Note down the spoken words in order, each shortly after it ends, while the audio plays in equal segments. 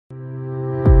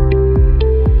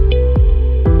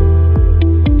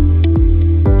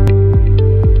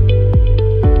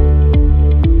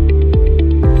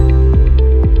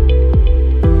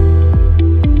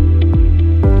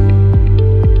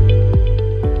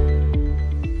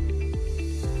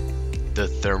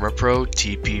ThermoPro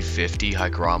TP50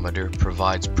 hygrometer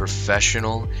provides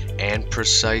professional and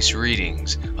precise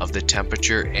readings of the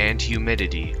temperature and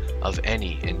humidity of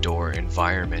any indoor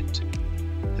environment.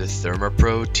 The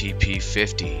ThermoPro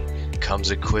TP50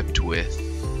 comes equipped with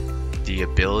the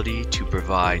ability to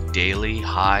provide daily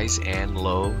highs and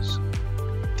lows,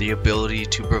 the ability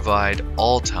to provide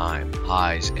all-time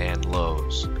highs and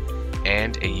lows,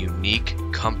 and a unique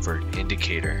comfort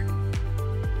indicator.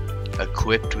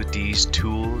 Equipped with these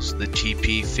tools, the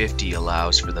TP50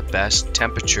 allows for the best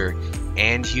temperature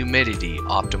and humidity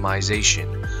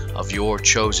optimization of your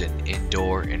chosen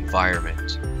indoor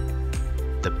environment.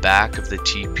 The back of the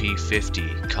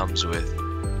TP50 comes with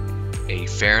a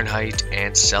Fahrenheit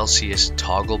and Celsius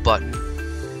toggle button,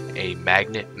 a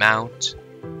magnet mount,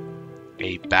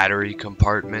 a battery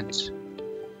compartment,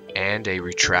 and a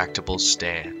retractable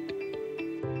stand.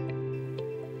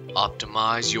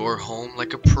 Optimize your home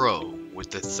like a pro with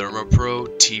the ThermoPro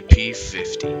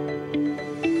TP50.